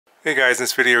Hey guys, in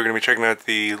this video we're going to be checking out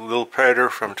the Lil Predator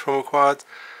from Tomoquads.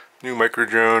 New micro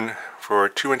drone for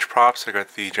 2-inch props. I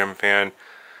got the Gemfan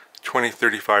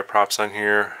 2035 props on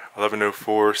here,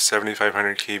 1104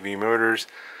 7500 kV motors.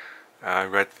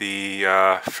 I've got the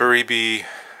FPV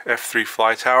F3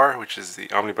 fly tower, which is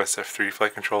the Omnibus F3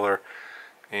 flight controller,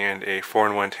 and a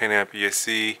 4-in-1 10 amp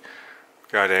ESC.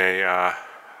 Got a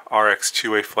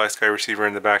RX2A FlySky receiver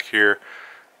in the back here,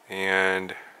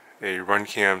 and a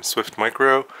RunCam Swift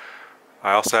Micro.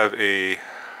 I also have a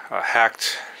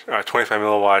hacked 25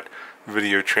 milliwatt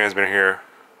video transmitter here.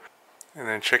 And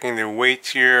then checking the weight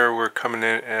here, we're coming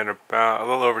in at about a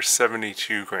little over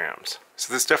 72 grams.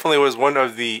 So this definitely was one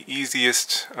of the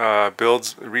easiest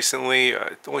builds recently.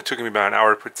 It only took me about an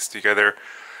hour to put this together.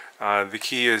 The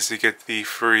key is to get the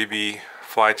FPV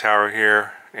fly tower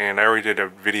here, and I already did a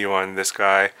video on this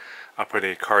guy. I'll put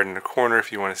a card in the corner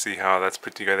if you want to see how that's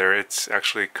put together. It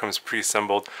actually comes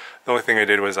pre-assembled. The only thing I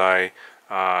did was I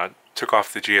took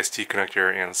off the GST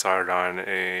connector and soldered on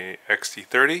a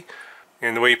XT30.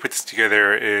 And the way you put this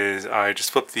together is I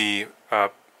just flipped the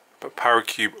power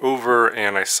cube over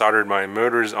and I soldered my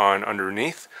motors on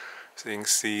underneath. So you can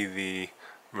see the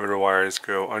motor wires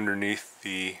go underneath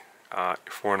the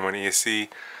 4-in-1 ESC.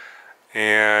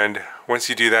 And once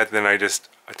you do that, then I just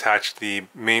attach the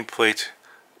main plate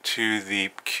to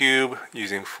the cube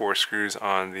using 4 screws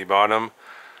on the bottom,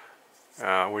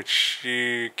 which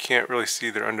you can't really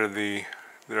see. They're under the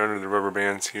rubber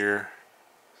bands here,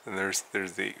 and there's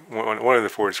the one of the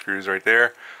 4 screws right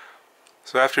there.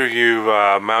 So after you've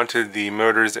mounted the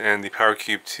motors and the power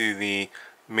cube to the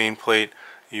main plate,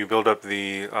 you build up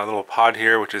the little pod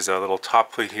here, which is a little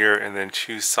top plate here, and then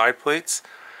 2 side plates,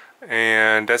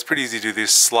 and that's pretty easy to do.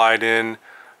 Just slide in.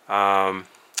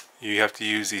 You have to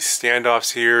use these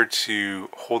standoffs here to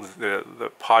hold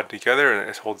the pod together, and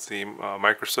it holds the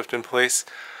microswift in place.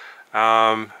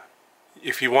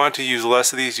 If you want to use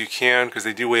less of these, you can, because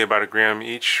they do weigh about 1 gram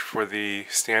each for the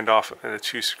standoff and the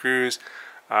 2 screws.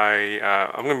 I'm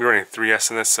going to be running 3S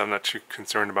in this, so I'm not too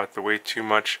concerned about the weight too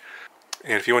much.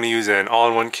 And if you want to use an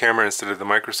all-in-one camera instead of the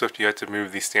microswift, you have to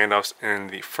move the standoffs in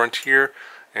the front here,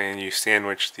 and you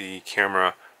sandwich the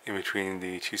camera in between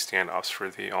the 2 standoffs for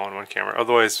the all-in-one camera.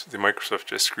 Otherwise, the microswift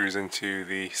just screws into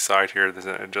the side here. There's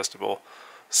an adjustable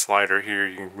slider here.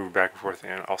 You can move back and forth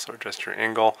and also adjust your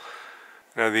angle.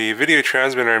 Now, the video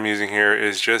transmitter I'm using here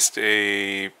is just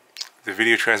the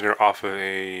video transmitter off of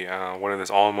one of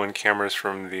those all-in-one cameras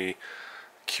from the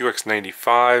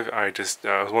QX95. I just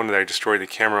was one that I destroyed the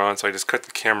camera on, so I just cut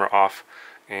the camera off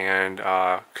and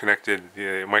connected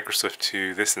the microswift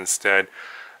to this instead.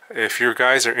 If you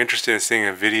guys are interested in seeing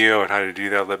a video on how to do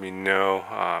that, let me know.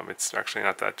 It's actually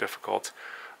not that difficult.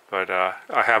 But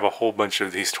I have a whole bunch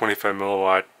of these 25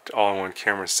 milliwatt all-in-one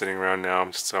cameras sitting around now.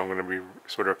 So I'm going to be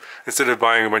sort of, instead of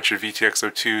buying a bunch of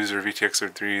VTX02s or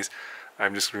VTX03s,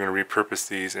 I'm just going to repurpose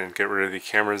these and get rid of the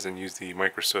cameras and use the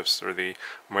microswifts or the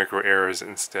micro arrows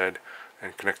instead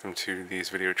and connect them to these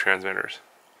video transmitters.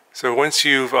 So once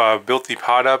you've built the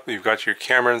pod up, you've got your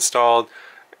camera installed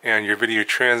and your video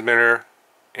transmitter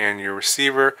and your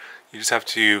receiver, you just have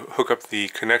to hook up the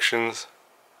connections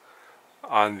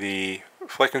on the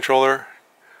flight controller.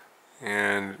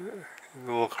 And a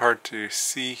little hard to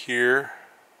see here,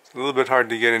 it's a little bit hard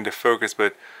to get into focus,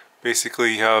 but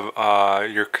basically you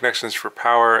have your connections for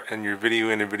power and your video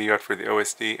in and video out for the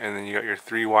OSD, and then you got your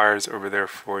 3 wires over there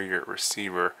for your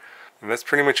receiver. And that's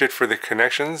pretty much it for the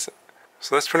connections.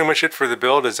 So that's pretty much it for the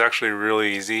build. It's actually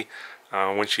really easy.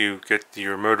 Once you get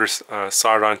your motors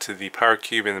soldered onto the power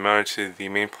cube and mounted to the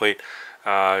main plate,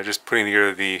 just putting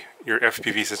together your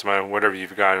FPV system on whatever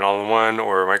you've got, an all-in-one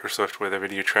or a microswift with a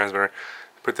video transmitter,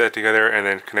 put that together and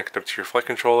then connect it up to your flight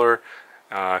controller.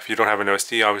 If you don't have an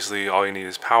OSD, obviously all you need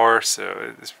is power,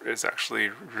 so it's actually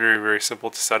very, very simple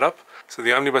to set up. So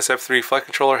the Omnibus F3 flight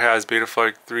controller has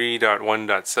Betaflight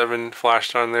 3.1.7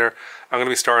 flashed on there. I'm going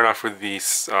to be starting off with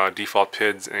these default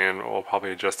PIDs, and we'll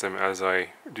probably adjust them as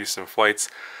I do some flights.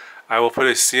 I will put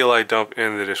a CLI dump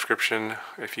in the description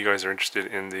if you guys are interested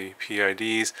in the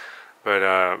PIDs,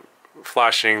 but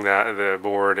flashing the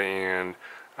board and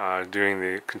doing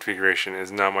the configuration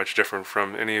is not much different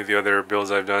from any of the other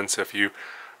builds I've done. So if you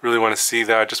really want to see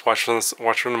that, just watch one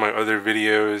of my other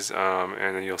videos,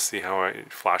 and then you'll see how I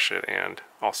flash it and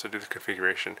also do the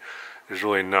configuration. There's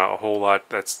really not a whole lot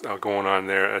that's going on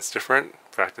there that's different.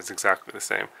 In fact, it's exactly the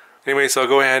same. Anyway, so I'll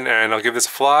go ahead and I'll give this a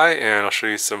fly, and I'll show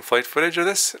you some flight footage of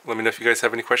this. Let me know if you guys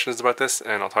have any questions about this,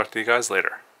 and I'll talk to you guys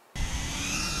later.